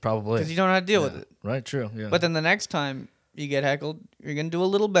time. Probably. Because you don't know how to deal with it. Right, true. Yeah. But then the next time you get heckled, you're going to do a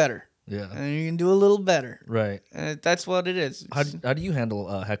little better. Yeah. And then you're going to do a little better. Right. And that's what it is. How do you handle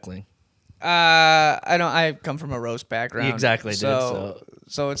heckling? I come from a roast background. Exactly, So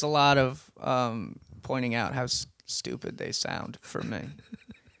it's a lot of pointing out how stupid they sound for me.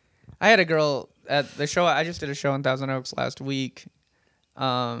 I had a girl at the show. I just did a show in Thousand Oaks last week,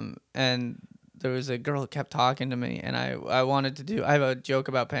 and there was a girl who kept talking to me, and I wanted to do. I have a joke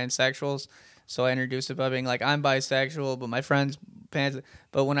about pansexuals, so I introduced it by being like, I'm bisexual, but my friend's pans.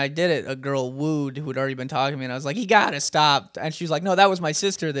 But when I did it, a girl wooed who had already been talking to me, and I was like, you gotta stop. And she's like, no, that was my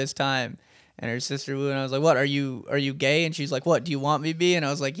sister this time. And her sister wooed, and I was like, what, are you gay? And she's like, what, do you want me to be? And I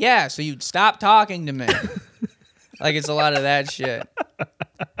was like, yeah, so you'd stop talking to me. Like, it's a lot of that shit.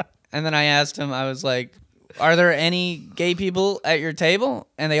 And then I asked him, I was like, are there any gay people at your table?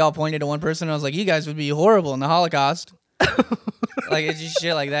 And they all pointed to one person. And I was like, you guys would be horrible in the Holocaust. Like, it's just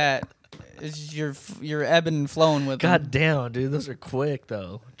shit like that. It's just you're ebbing and flowing with them. God damn, dude. Those are quick,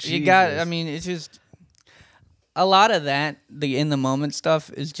 though. You got, I mean, it's just, a lot of that, the in the moment stuff,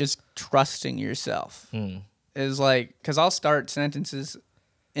 is just trusting yourself. Is like, because I'll start sentences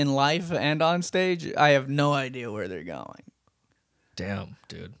in life and on stage, I have no idea where they're going. Damn,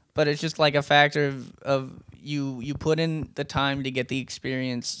 dude. But it's just like a factor of you put in the time to get the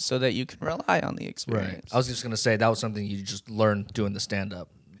experience so that you can rely on the experience. Right. I was just going to say that was something you just learned doing the stand-up.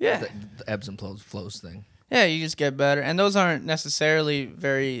 Yeah. The ebbs and flows thing. Yeah, you just get better. And those aren't necessarily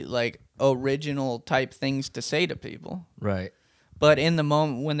very, like, original type things to say to people. Right. But in the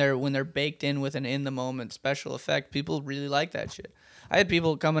moment, when they're baked in with an in-the-moment special effect, people really like that shit. I had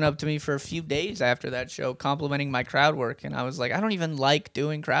people coming up to me for a few days after that show complimenting my crowd work, and I was like, I don't even like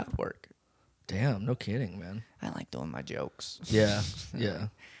doing crowd work. Damn, no kidding, man. I like doing my jokes. Yeah, yeah.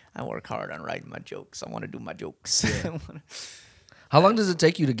 I work hard on writing my jokes. I want to do my jokes. Yeah. How long does it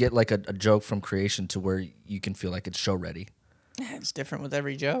take you to get like a joke from creation to where you can feel like it's show ready? It's different with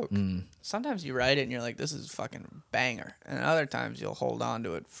every joke. Sometimes you write it and you're like, this is fucking banger. And other times you'll hold on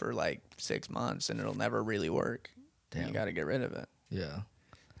to it for like 6 months and it'll never really work. Damn. You got to get rid of it. Yeah.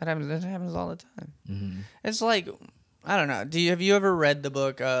 That happens all the time. Mm-hmm. It's like, I don't know. Have you ever read the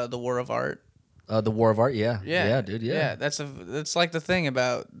book, The War of Art? The War of Art, yeah. Yeah, dude, yeah. Yeah, that's like the thing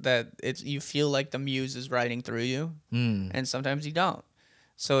about that. It's you feel like the muse is writing through you, and sometimes you don't.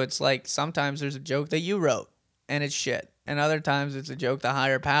 So it's like sometimes there's a joke that you wrote, and it's shit. And other times it's a joke the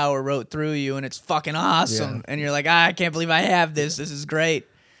higher power wrote through you, and it's fucking awesome. Yeah. And you're like, I can't believe I have this. This is great.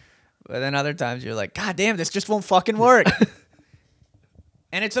 But then other times you're like, God damn, this just won't fucking work.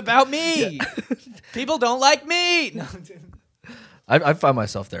 And it's about me. Yeah. People don't like me. No. I find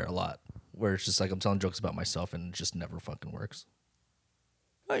myself there a lot, where it's just like I'm telling jokes about myself and it just never fucking works.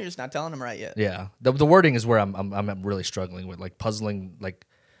 Well, you're just not telling them right yet. Yeah, the wording is where I'm really struggling with, like puzzling, like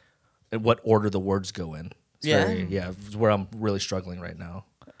what order the words go in. It's Yeah? it's where I'm really struggling right now.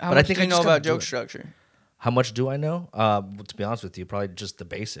 How But much I think do you I know just gotta about do joke it. structure? How much do I know? To be honest with you, probably just the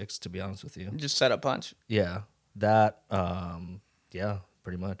basics. To be honest with you, Just set up punch. yeah, that, yeah,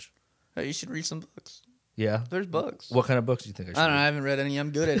 pretty much. Oh, you should read some books. Yeah. There's books. What kind of books do you think I should I don't know. I read? haven't read any.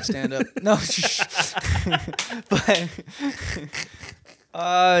 I'm good at stand up. No.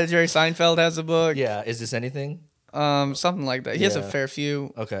 But Jerry Seinfeld has a book. Yeah. Is this anything? Something like that. He has a Yeah. fair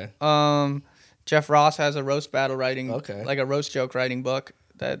few. Okay. Jeff Ross has a roast battle writing, Okay. like a roast joke writing book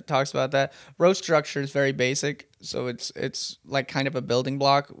that talks about that. Roast structure is very basic, so it's like kind of a building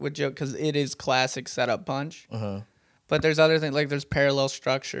block with joke because it is classic setup punch. Uh-huh. But there's other things like there's parallel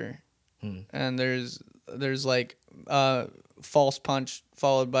structure, Hmm. and there's like false punch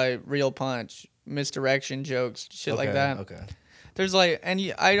followed by real punch, misdirection jokes, shit like that. Okay. There's like, and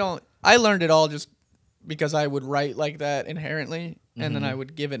I learned it all just because I would write like that inherently, and then I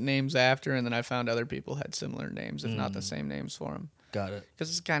would give it names after, and then I found other people had similar names, if not the same names for them. Got it. Because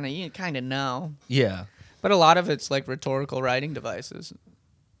it's kind of, you kind of know. Yeah. But a lot of it's like rhetorical writing devices.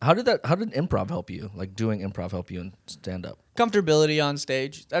 How did improv help you? Like doing improv help you in stand up? Comfortability on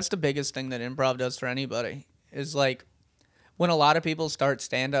stage. That's the biggest thing that improv does for anybody. Is like when a lot of people start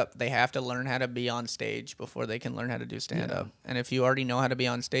stand up, they have to learn how to be on stage before they can learn how to do stand up. And if you already know how to be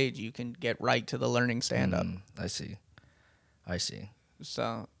on stage, you can get right to the learning stand up. I see.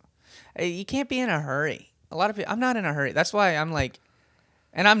 So you can't be in a hurry. A lot of people, I'm not in a hurry. That's why I'm like,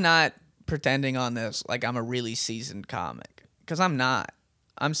 and I'm not pretending on this like I'm a really seasoned comic, because I'm not.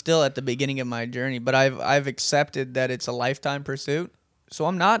 I'm still at the beginning of my journey, but I've accepted that it's a lifetime pursuit. So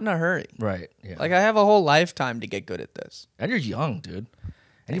I'm not in a hurry. Right. Yeah. Like I have a whole lifetime to get good at this. And you're young, dude.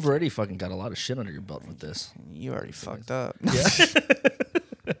 And you've already fucking got a lot of shit under your belt with this. You already fucked up. Yeah.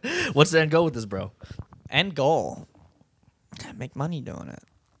 What's the end goal with this, bro? End goal. Make money doing it.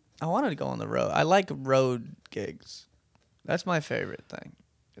 I wanted to go on the road. I like road gigs. That's my favorite thing,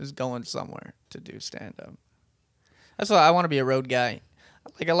 is going somewhere to do stand-up. That's why I want to be a road guy.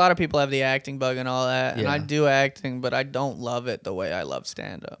 Like a lot of people have the acting bug and all that, and I do acting, but I don't love it the way I love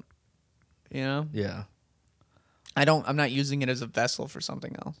stand-up. You know? Yeah. I'm not using it as a vessel for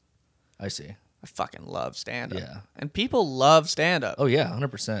something else. I see. I fucking love stand-up. Yeah. And people love stand-up. Oh, yeah,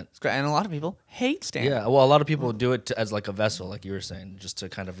 100%. It's great. And a lot of people hate stand-up. Yeah, well, a lot of people do it as like a vessel, like you were saying, just to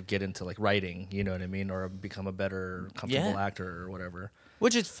kind of get into like writing, you know what I mean, or become a better, comfortable actor or whatever.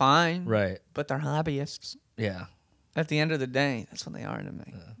 Which is fine. Right. But they're hobbyists. Yeah. At the end of the day, that's what they are to me.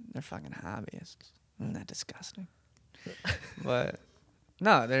 Yeah. They're fucking hobbyists. Isn't that disgusting? But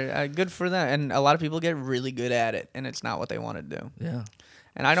no, they're good for them. And a lot of people get really good at it, and it's not what they want to do. Yeah.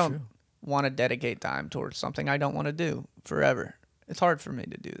 And I don't want to dedicate time towards something I don't want to do forever. It's hard for me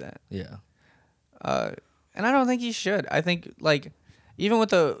to do that. Yeah. And I don't think you should. I think like even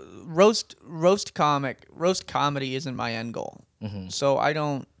with the roast comedy isn't my end goal. Mm-hmm. So I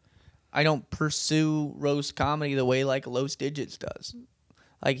don't pursue roast comedy the way like Los Digits does.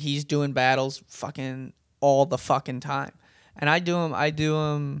 Like he's doing battles fucking all the fucking time. And I do them.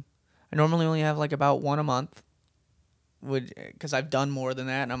 I normally only have like about one a month. Because I've done more than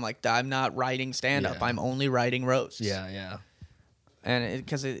that, and I'm like, I'm not writing stand-up. Yeah. I'm only writing roasts. Yeah, yeah. And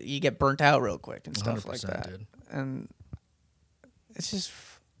because you get burnt out real quick and stuff like that. Dude. And it's just,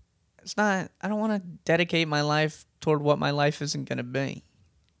 it's not, I don't want to dedicate my life toward what my life isn't going to be.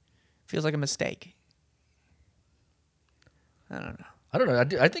 Feels like a mistake. I don't know. I don't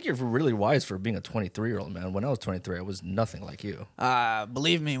know. I think you're really wise for being a 23-year-old, man. When I was 23, I was nothing like you.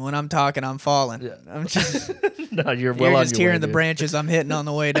 Believe me, when I'm talking, I'm falling. Yeah. I'm just... No, you're well on your way, You're just hearing the dude. branches I'm hitting on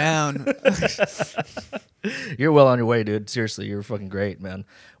the way down. You're well on your way, dude. Seriously, you're fucking great, man.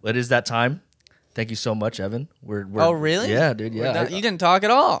 Well, it is that time. Thank you so much, Evan. We're oh, really? Yeah, dude. Yeah. You didn't talk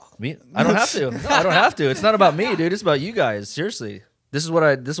at all. Me? I don't have to. No, I don't have to. It's not about me, dude. It's about you guys. Seriously. This is what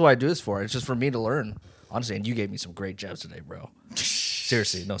I do this for. It's just for me to learn. Honestly, and you gave me some great gems today, bro.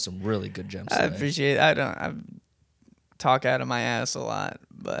 Seriously, no, some really good gems today. I appreciate it. I talk out of my ass a lot,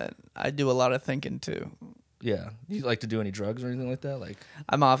 but I do a lot of thinking too. Yeah. You like to do any drugs or anything like that? Like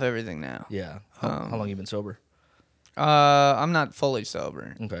I'm off everything now. Yeah. How long you been sober? I'm not fully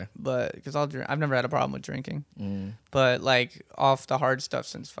sober. Okay. But because I'll drink, I've never had a problem with drinking. But like off the hard stuff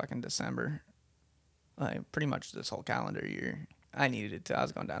since fucking December, like pretty much this whole calendar year, I needed it. I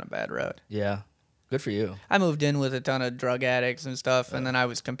was going down a bad road. Yeah. Good for you. I moved in with a ton of drug addicts and stuff, and then I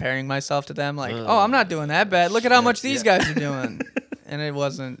was comparing myself to them, like, oh, I'm not doing that bad. Look at how much these guys are doing. And it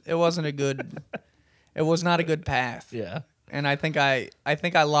was not a good path. Yeah. And I think I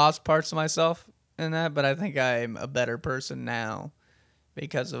lost parts of myself in that, but I think I'm a better person now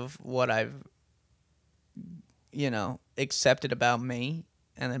because of what I've, accepted about me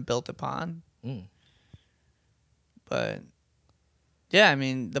and then built upon. Mm. But yeah, I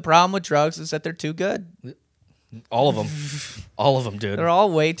mean, the problem with drugs is that they're too good. All of them. All of them, dude. They're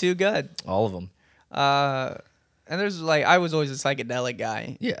all way too good. All of them. And there's like, I was always a psychedelic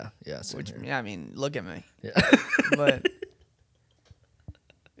guy. Yeah. Same Which, here. yeah, I mean, look at me. Yeah. But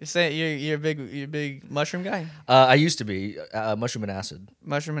you say you're a big mushroom guy. I used to be mushroom and acid.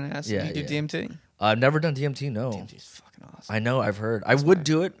 Mushroom and acid. Yeah, You do yeah. DMT. I've never done DMT. No. DMT's fucking awesome. I know. I've heard. I would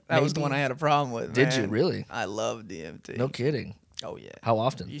do it. That was the maybe. one I had a problem with. Did you man. really? I love DMT. No kidding. Oh yeah. How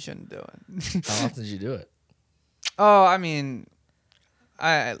often? You shouldn't do it. How often did you do it? Oh, I mean,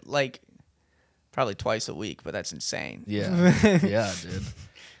 I like probably twice a week, but that's insane. Yeah. Yeah, dude.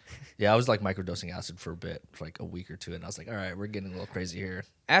 Yeah, I was like microdosing acid for a bit, for like a week or two, and I was like, all right, we're getting a little crazy here.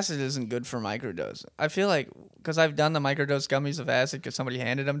 Acid isn't good for microdose. I feel like because I've done the microdose gummies of acid because somebody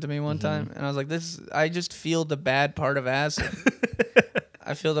handed them to me one time, and I was like, I just feel the bad part of acid.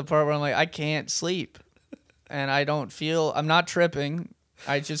 I feel the part where I'm like, I can't sleep, and I'm not tripping.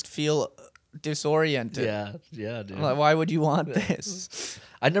 I just feel disoriented. Yeah, dude. I'm like, why would you want this?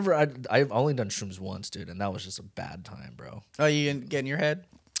 I've only done shrooms once, dude, and that was just a bad time, bro. Oh, you get in your head?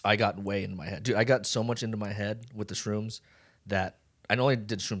 I got way into my head. Dude, I got so much into my head with the shrooms that I only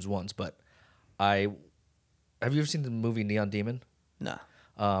did shrooms once, but have you ever seen the movie Neon Demon? No.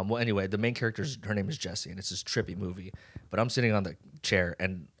 Well, anyway, the main character, her name is Jessie, and it's this trippy movie. But I'm sitting on the chair,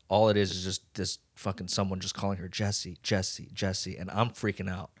 and all it is just this fucking someone just calling her Jessie, Jessie, Jessie, and I'm freaking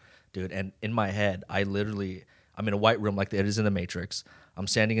out, dude. And in my head, I'm in a white room like it is in the Matrix. I'm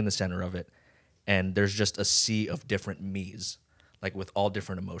standing in the center of it, and there's just a sea of different me's, like with all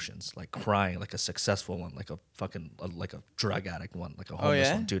different emotions, like crying, like a successful one, like a fucking, like a drug addict one, like a homeless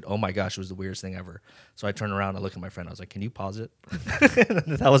one. Dude, oh my gosh, it was the weirdest thing ever. So I turned around, I look at my friend, I was like, can you pause it?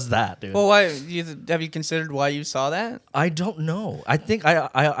 That was that, dude. Well, why have you considered why you saw that? I don't know. I think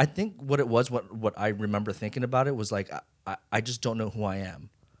I think what it was, what I remember thinking about it was like, I just don't know who I am.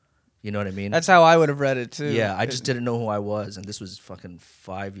 You know what I mean? That's how I would have read it too. Yeah, I just didn't know who I was, and this was fucking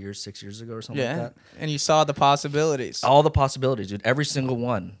 6 years ago or something like that. And you saw the possibilities. All the possibilities, dude. Every single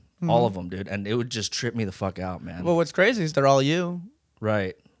one. All of them, dude. And it would just trip me the fuck out, man. Well, what's crazy is they're all you.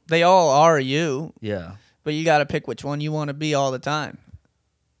 Right. They all are you. Yeah. But you got to pick which one you want to be all the time.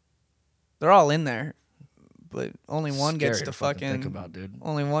 They're all in there, but only one Scary gets to the fucking fucking. think about, dude.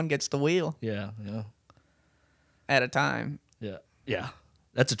 Only one gets the wheel Yeah. at a time. Yeah.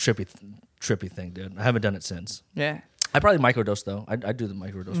 That's a trippy thing, dude. I haven't done it since. Yeah. I probably microdose though. I do the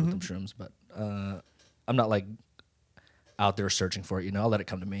microdose with them shrooms, but I'm not like out there searching for it. You know, I'll let it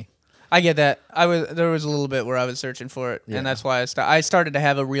come to me. I get that. There was a little bit where I was searching for it, Yeah. and that's why I started to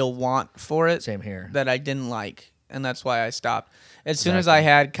have a real want for it. Same here. That I didn't like, and that's why I stopped. As soon as I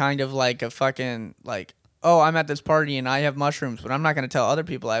had kind of like a fucking like, oh, I'm at this party and I have mushrooms, but I'm not going to tell other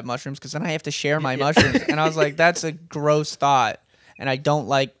people I have mushrooms because then I have to share my mushrooms. And I was like, that's a gross thought. And I don't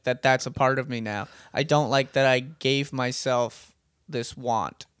like that that's a part of me now. I don't like that I gave myself this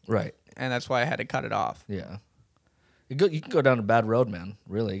want. Right. And that's why I had to cut it off. Yeah. You can go down a bad road, man.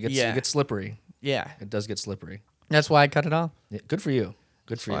 Really. It gets slippery. Yeah. It does get slippery. That's why I cut it off. Yeah, good for you.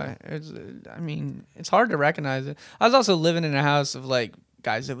 Good for you. It's hard to recognize it. I was also living in a house of like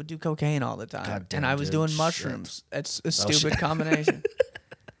guys that would do cocaine all the time. God damn, and I was dude. doing mushrooms. It's a stupid shit. combination.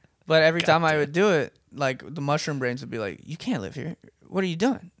 But every time I would do it, like the mushroom brains would be like, you can't live here. What are you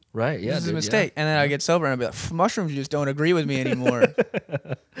doing? Right, yeah. This is a dude, mistake. yeah. And then I get sober and I'd be like, mushrooms just don't agree with me anymore.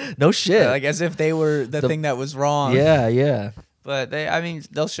 No shit. Like as if they were the thing that was wrong. Yeah. But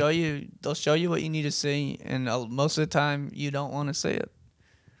they'll show you what you need to see, and most of the time you don't want to see it.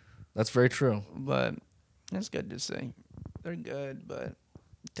 That's very true. But it's good to see. They're good, but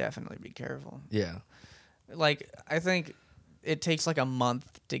definitely be careful. Yeah. Like I think it takes like a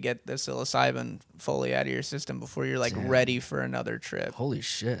month to get the psilocybin fully out of your system before you're like ready for another trip. Holy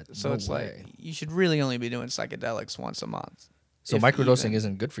shit. So no it's way. like you should really only be doing psychedelics once a month. So microdosing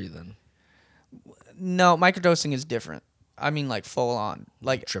isn't good for you then? No, microdosing is different. I mean, like full on,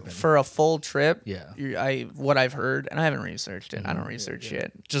 like Tripping. for a full trip. Yeah. What I've heard, and I haven't researched it. I don't research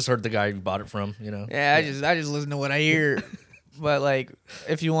shit. Just heard the guy you bought it from, you know? Yeah, I just listen to what I hear. But like,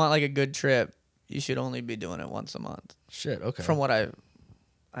 if you want like a good trip, you should only be doing it once a month. Shit, okay. From what I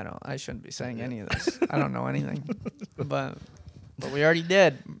shouldn't be saying any of this. I don't know anything, but we already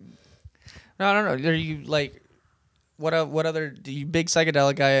did. No, I don't know. Are you like? What other? Do you big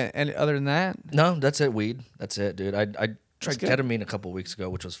psychedelic guy? And other than that? No, that's it. Weed. That's it, dude. I tried good. ketamine a couple weeks ago,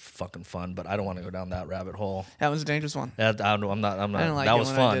 which was fucking fun, but I don't want to go down that rabbit hole. That was a dangerous one. I'm not. I didn't like that it was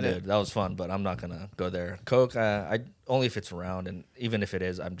when I fun, did dude. it. That was fun, but I'm not gonna go there. Coke, I only if it's around, and even if it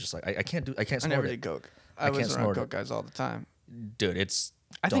is, I'm just like I can't I snort never it. did coke. I I can't was around snort coke it. guys all the time. Dude, it's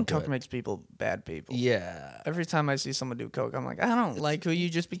I think do coke it. makes people bad people. Yeah. Every time I see someone do coke, I'm like, I don't like who you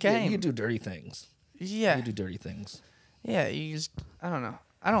just became. You can do dirty things. Yeah. You can do dirty things. Yeah, you just, I don't know.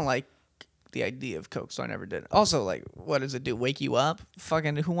 I don't like the idea of coke, so I never did. Also, like, what does it do? Wake you up?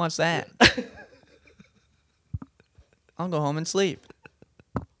 Fucking, who wants that? I'll go home and sleep.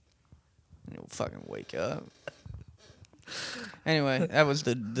 You'll fucking wake up. Anyway, that was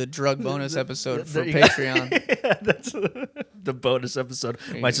the drug bonus episode for Patreon. Yeah, that's the bonus episode.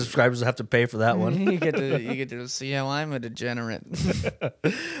 My subscribers will have to pay for that one. you get to see how I'm a degenerate.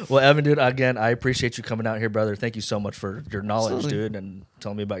 Well, Evan, dude, again, I appreciate you coming out here, brother. Thank you so much for your knowledge, Absolutely. dude, and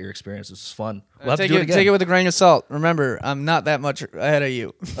telling me about your experience. This was fun. We'll have to Take do it again. take it with a grain of salt. Remember, I'm not that much ahead of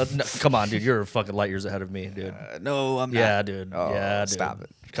you. No, come on, dude. You're fucking light years ahead of me, dude. No, I'm not. Yeah, dude. Oh, yeah, dude. stop it.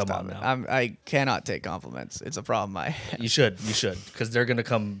 Come Stop on it. now. I cannot take compliments. It's a problem I You should, because they're gonna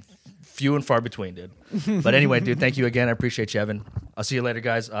come few and far between, dude. But anyway, dude, thank you again. I appreciate you, Evan. I'll see you later,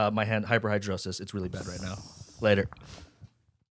 guys. My hand hyperhidrosis. It's really bad right now. Later.